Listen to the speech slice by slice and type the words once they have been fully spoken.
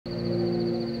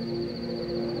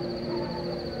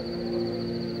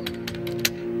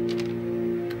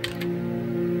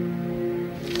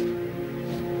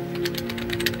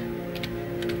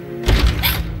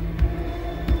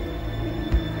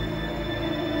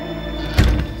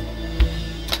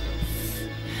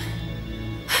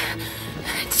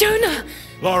Jonah!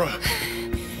 Lara!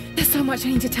 There's so much I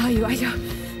need to tell you. I don't...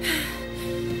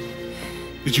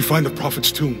 Did you find the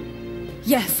Prophet's tomb?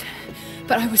 Yes,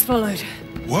 but I was followed.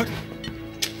 What?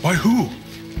 By who?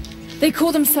 They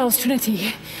call themselves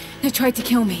Trinity. They tried to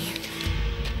kill me.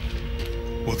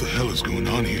 What the hell is going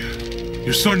on here?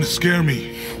 You're starting to scare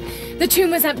me. The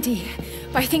tomb was empty,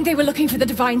 but I think they were looking for the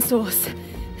divine source.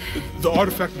 The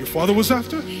artifact your father was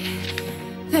after?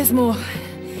 There's more.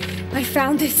 I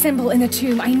found this symbol in the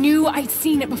tomb. I knew I'd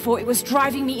seen it before. It was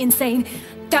driving me insane.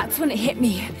 That's when it hit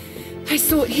me. I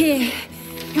saw it here,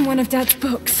 in one of Dad's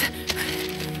books.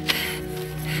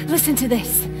 Listen to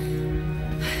this.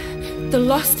 The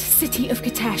lost city of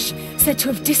Katesh, said to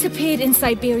have disappeared in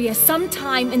Siberia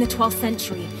sometime in the 12th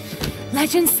century.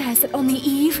 Legend says that on the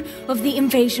eve of the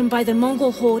invasion by the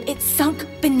Mongol horde, it sunk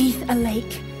beneath a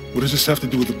lake. What does this have to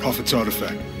do with the Prophet's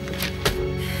artifact?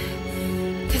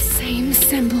 The same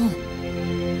symbol.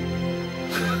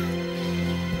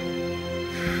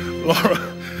 Lara!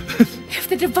 If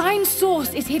the divine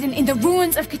source is hidden in the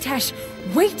ruins of Katesh,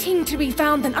 waiting to be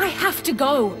found, then I have to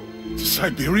go. To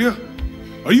Siberia?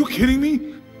 Are you kidding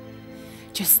me?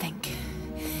 Just think.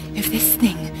 If this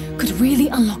thing could really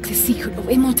unlock the secret of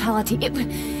immortality, it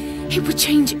would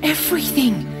change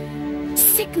everything.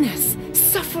 Sickness,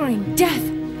 suffering, death,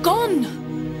 gone.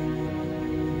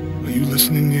 Are you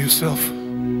listening to yourself?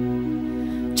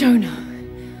 Jonah,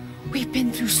 we've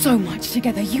been through so much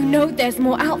together. You know there's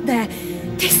more out there.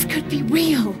 This could be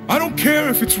real. I don't care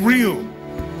if it's real.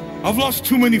 I've lost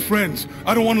too many friends.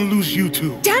 I don't want to lose you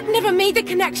too. Dad never made the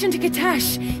connection to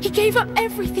Katesh. He gave up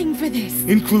everything for this.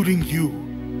 Including you.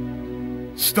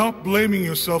 Stop blaming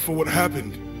yourself for what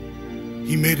happened.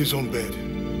 He made his own bed.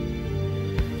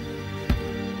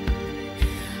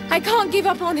 I can't give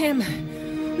up on him.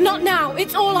 Not now.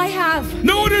 It's all I have.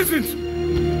 No, it isn't!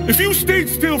 If you stayed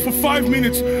still for 5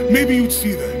 minutes, maybe you'd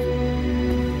see that.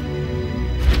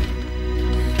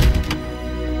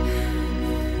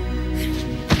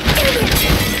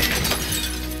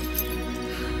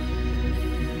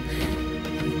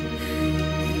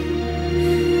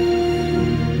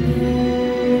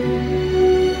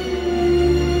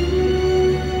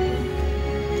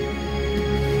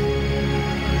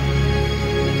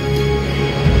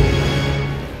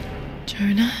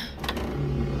 Jonah?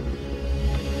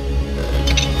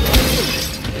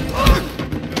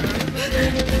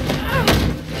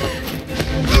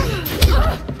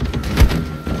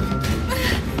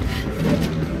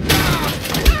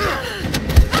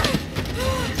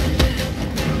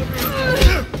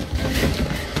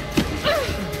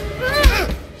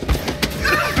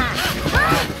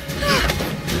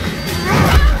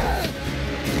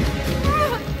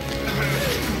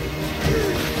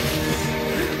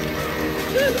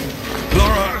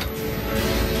 Lara!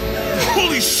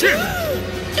 Holy shit!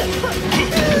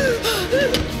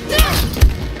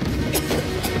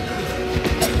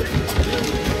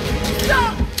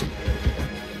 Stop!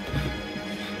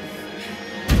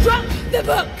 Drop the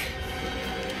book!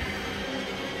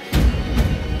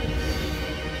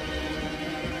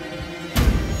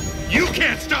 You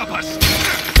can't stop us!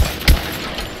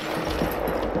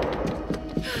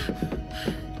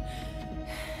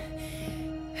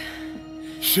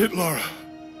 Shit, Lara.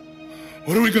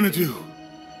 What are we gonna do?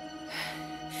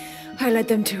 I led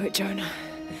them to it, Jonah.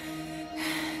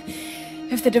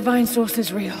 If the divine source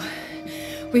is real,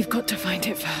 we've got to find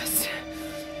it first.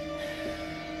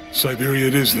 Siberia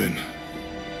it is, then.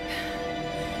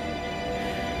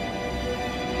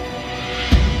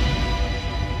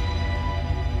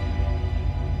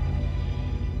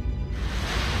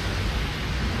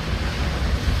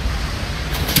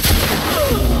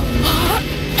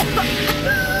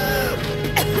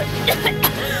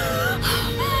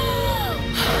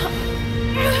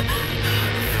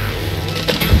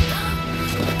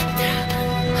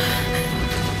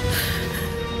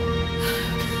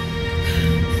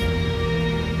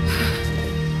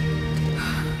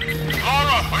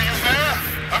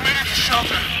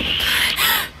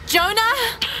 Jonah?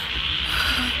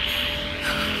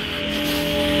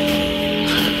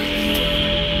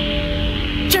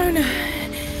 Jonah,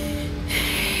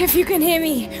 if you can hear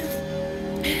me,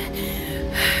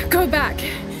 go back.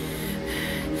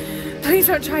 Please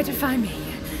don't try to find me.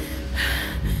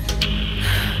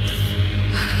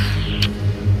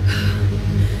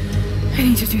 I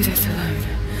need to do this alone.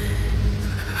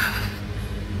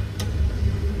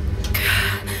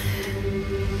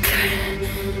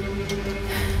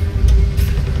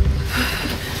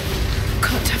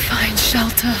 Got to find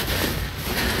shelter.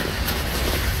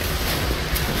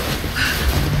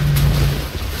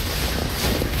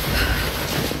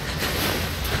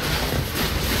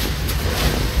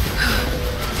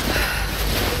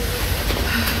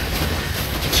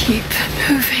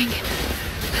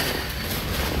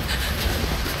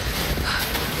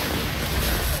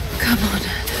 on.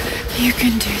 You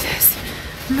can do this.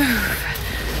 Move.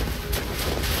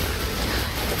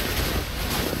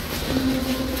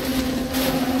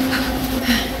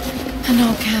 An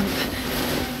old camp.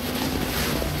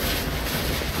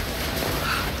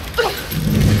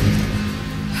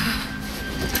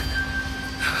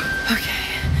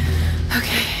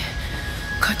 Okay.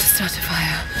 Got to start a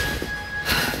fire.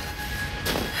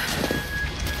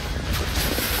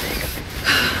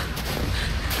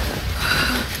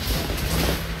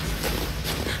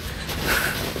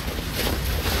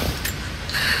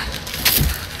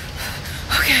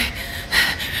 Okay,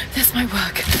 this might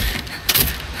work.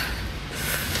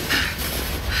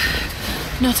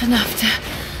 Not enough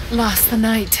to last the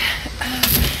night.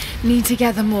 Need to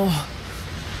gather more.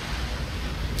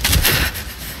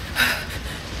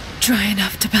 Dry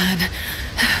enough to burn.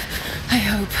 I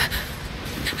hope.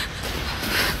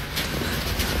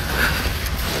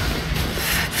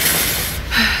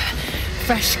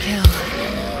 Fresh kill.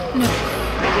 No.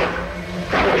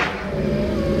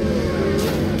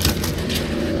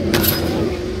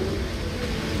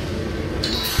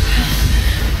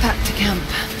 Back to camp.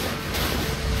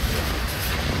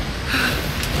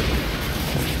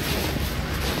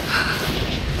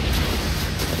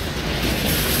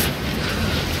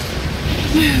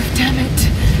 Move, damn it.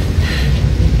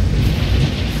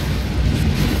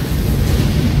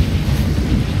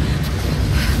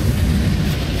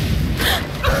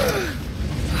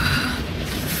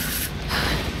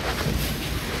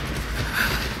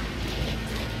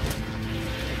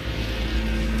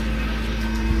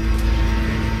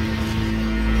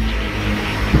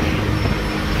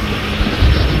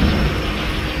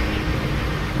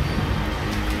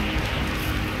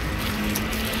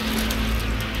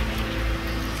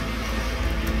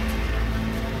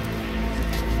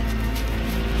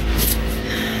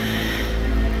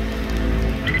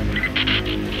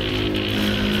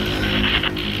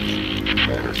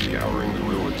 Scouring the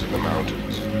ruins in the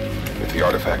mountains. If the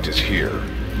artifact is here,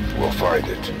 we'll find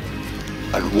it.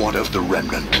 And what of the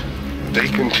remnant? They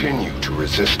continue to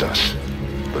resist us,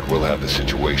 but we'll have the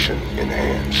situation in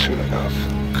hand soon enough.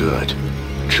 Good.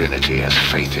 Trinity has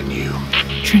faith in you.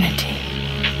 Trinity.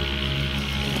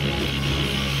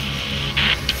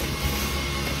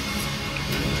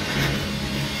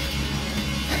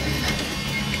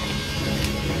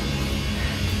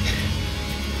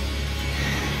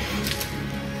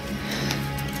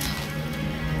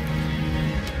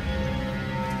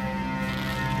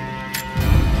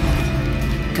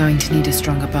 Going to need a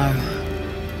stronger bow.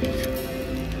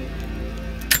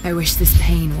 I wish this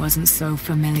pain wasn't so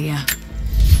familiar.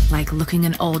 Like looking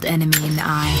an old enemy in the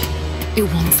eye.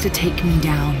 It wants to take me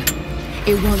down.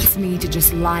 It wants me to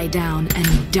just lie down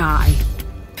and die.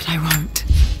 But I won't.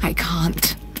 I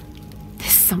can't.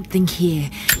 There's something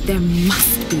here. There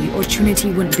must be, or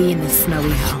Trinity wouldn't be in this snowy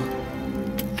hell.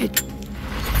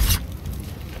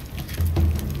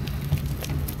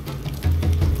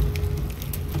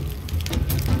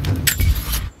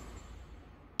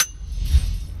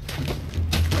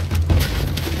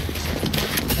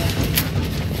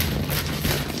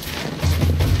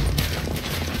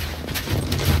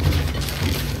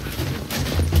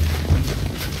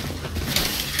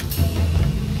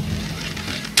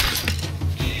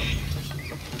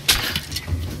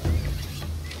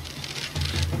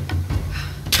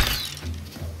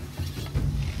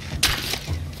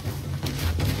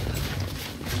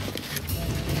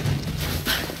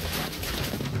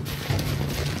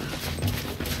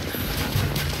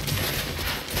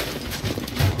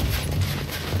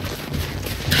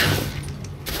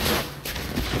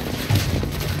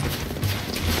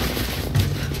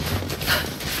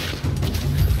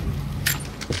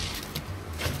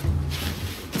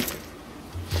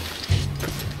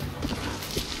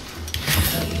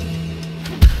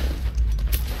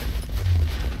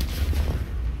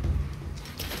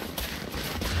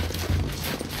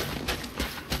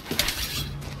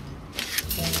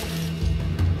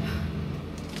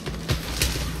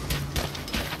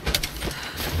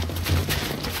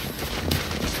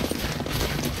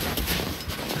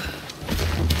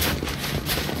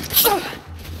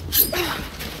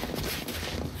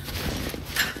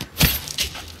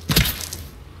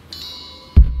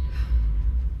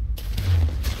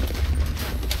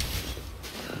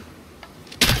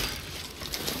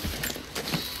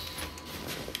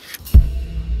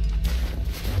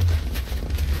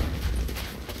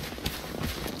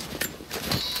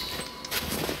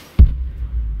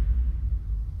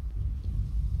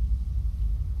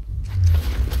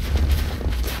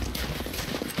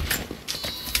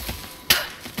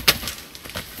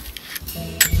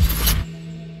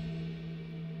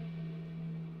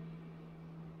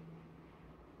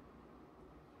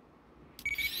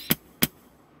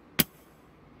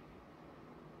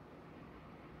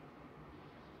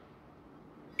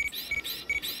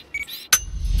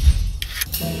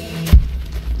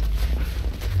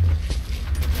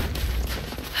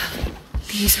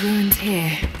 These ruins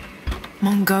here.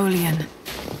 Mongolian.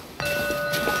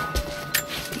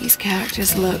 These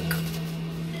characters look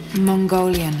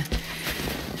Mongolian,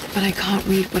 but I can't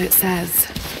read what it says.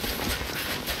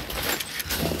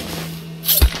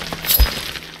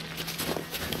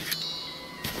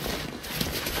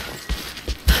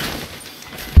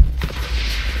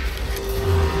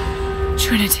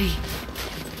 Trinity.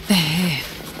 They're here.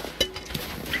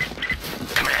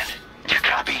 Command, do you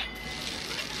copy?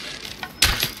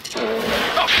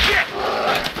 Oh, shit!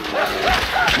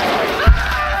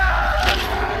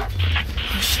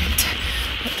 Oh shit.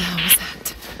 What the hell was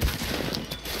that?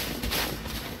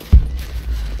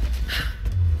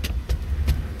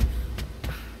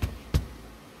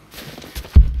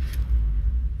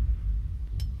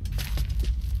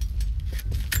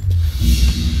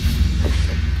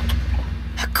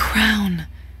 A crown.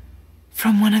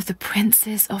 From one of the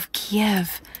princes of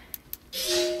Kiev.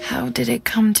 How did it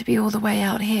come to be all the way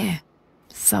out here?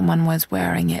 Someone was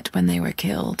wearing it when they were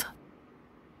killed.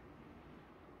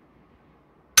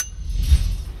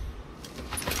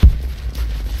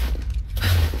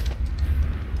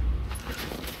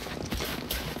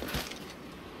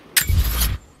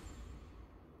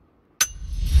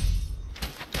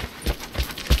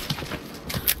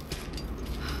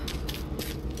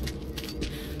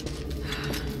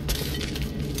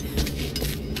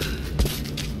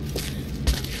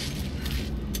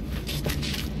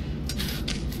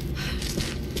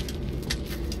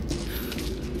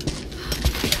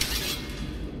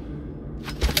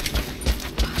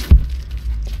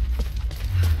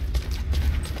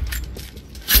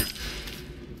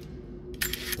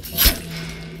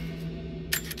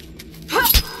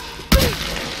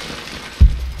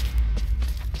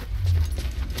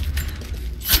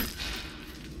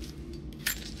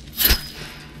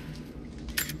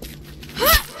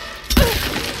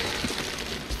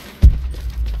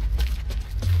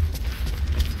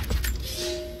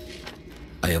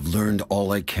 I have learned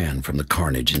all I can from the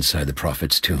carnage inside the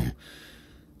Prophet's tomb.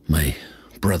 My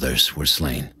brothers were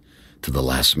slain, to the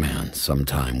last man,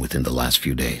 sometime within the last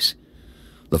few days.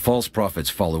 The false Prophet's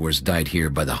followers died here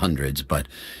by the hundreds, but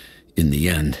in the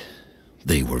end,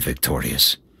 they were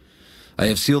victorious. I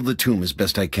have sealed the tomb as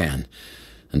best I can,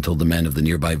 and told the men of the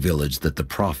nearby village that the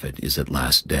Prophet is at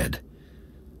last dead.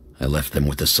 I left them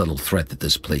with the subtle threat that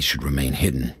this place should remain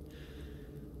hidden.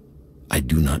 I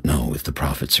do not know if the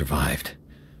Prophet survived,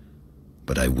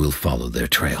 but I will follow their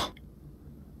trail.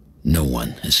 No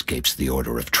one escapes the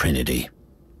Order of Trinity.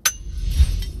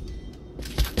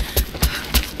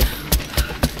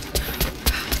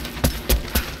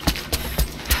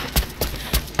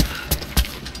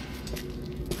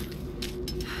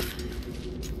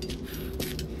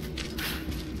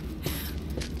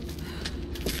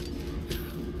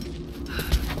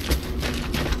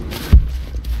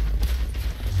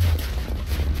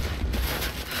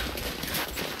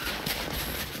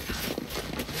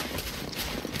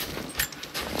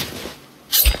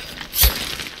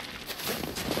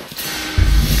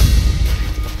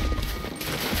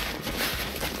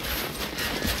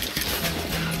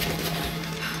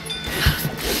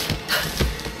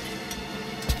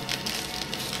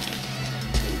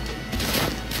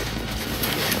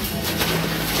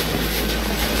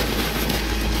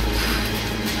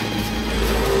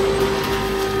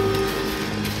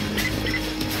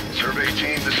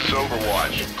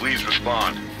 Please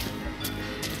respond.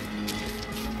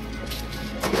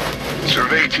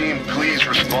 Survey team, please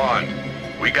respond.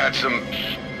 We got some...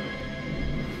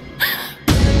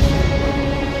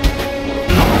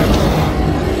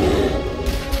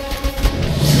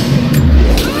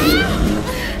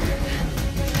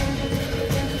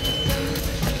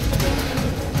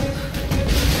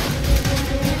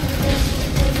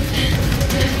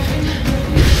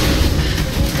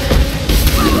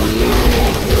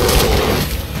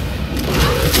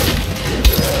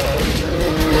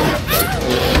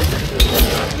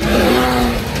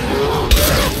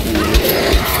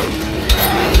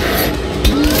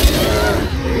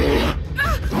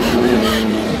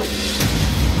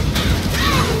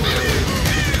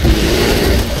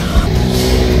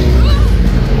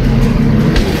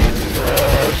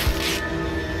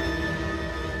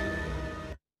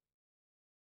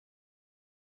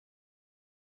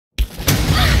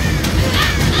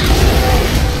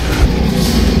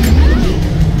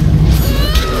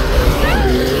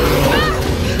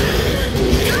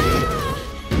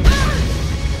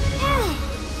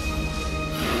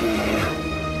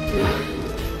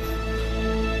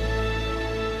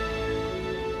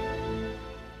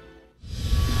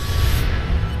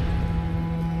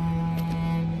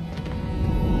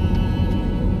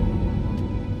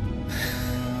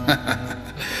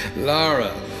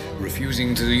 Lara,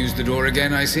 refusing to use the door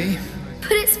again, I see?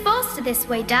 But it's faster this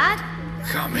way, Dad.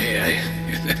 Come here,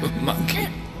 you little monkey.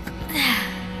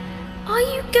 Are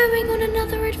you going on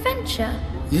another adventure?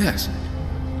 Yes.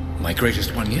 My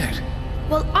greatest one yet.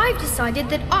 Well, I've decided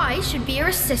that I should be your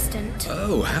assistant.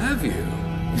 Oh, have you?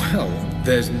 Well,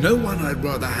 there's no one I'd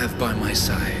rather have by my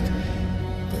side.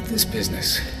 But this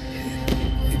business,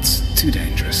 it's too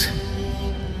dangerous.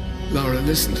 Lara,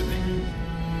 listen to me.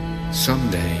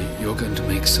 Someday, you're going to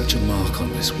make such a mark on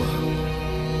this world.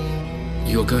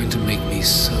 You're going to make me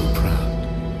so proud.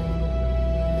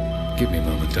 Give me a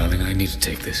moment, darling. I need to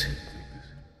take this.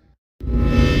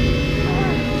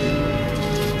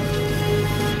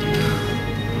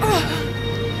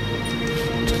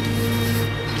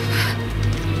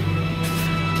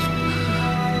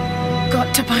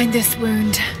 Got to bind this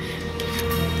wound.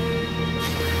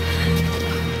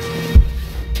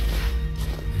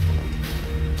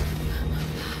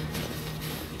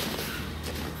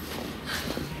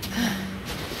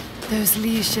 Those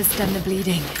leaves should stem the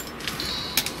bleeding.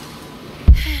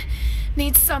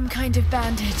 Need some kind of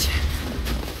bandage.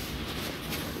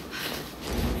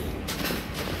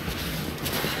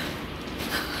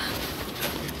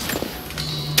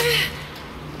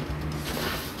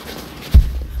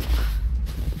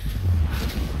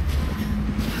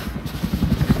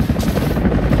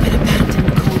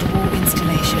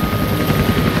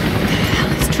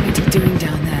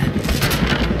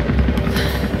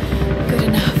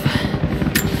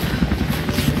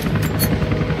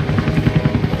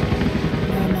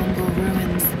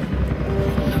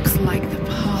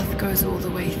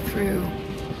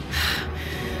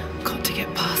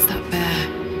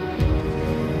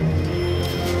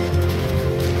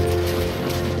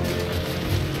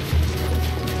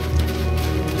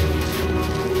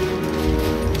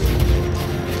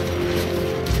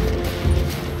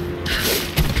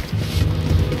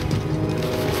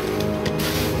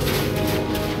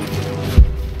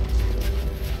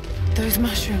 Those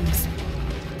mushrooms,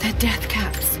 they're death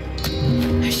caps.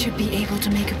 I should be able to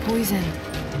make a poison.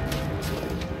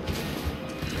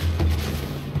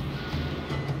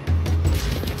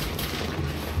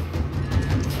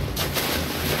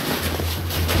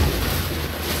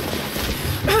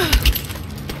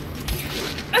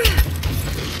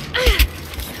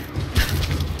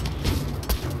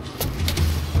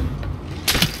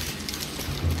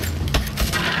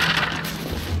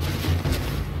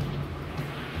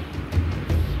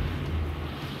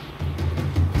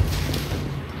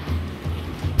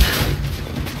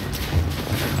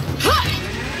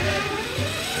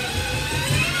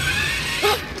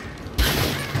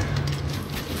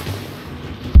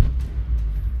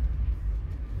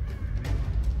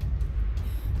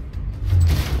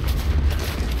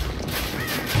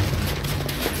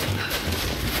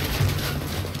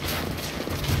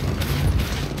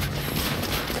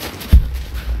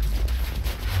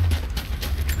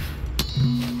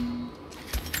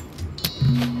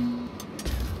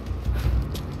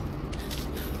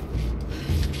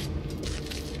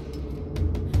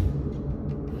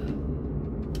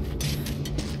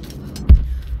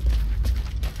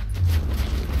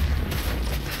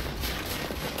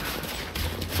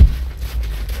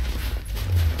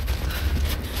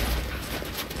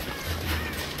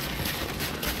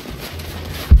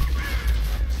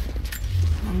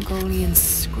 Mongolian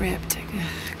script. I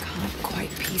can't quite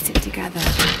piece it together.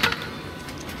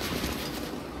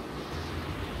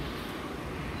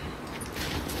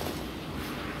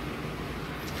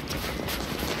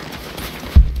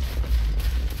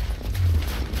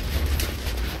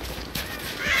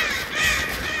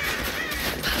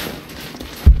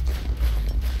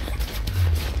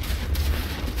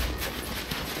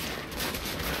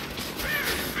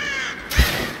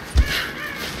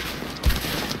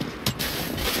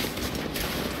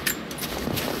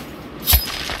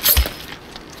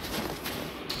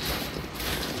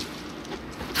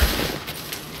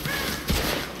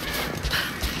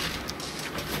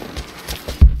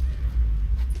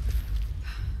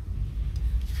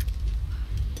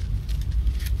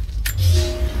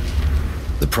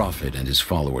 The Prophet and his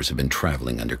followers have been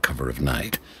traveling under cover of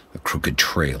night, a crooked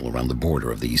trail around the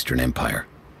border of the Eastern Empire.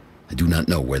 I do not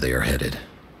know where they are headed,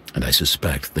 and I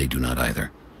suspect they do not either.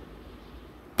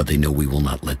 But they know we will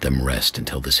not let them rest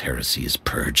until this heresy is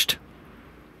purged.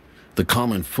 The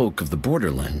common folk of the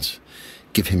borderlands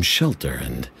give him shelter,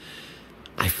 and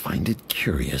I find it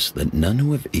curious that none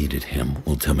who have aided him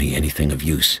will tell me anything of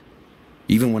use.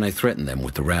 Even when I threaten them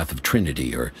with the wrath of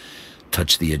Trinity or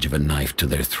touch the edge of a knife to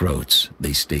their throats,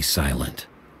 they stay silent.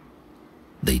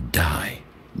 They die,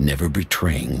 never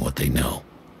betraying what they know.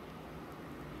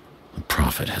 The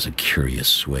Prophet has a curious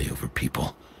sway over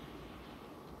people.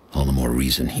 All the more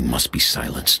reason he must be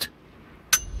silenced.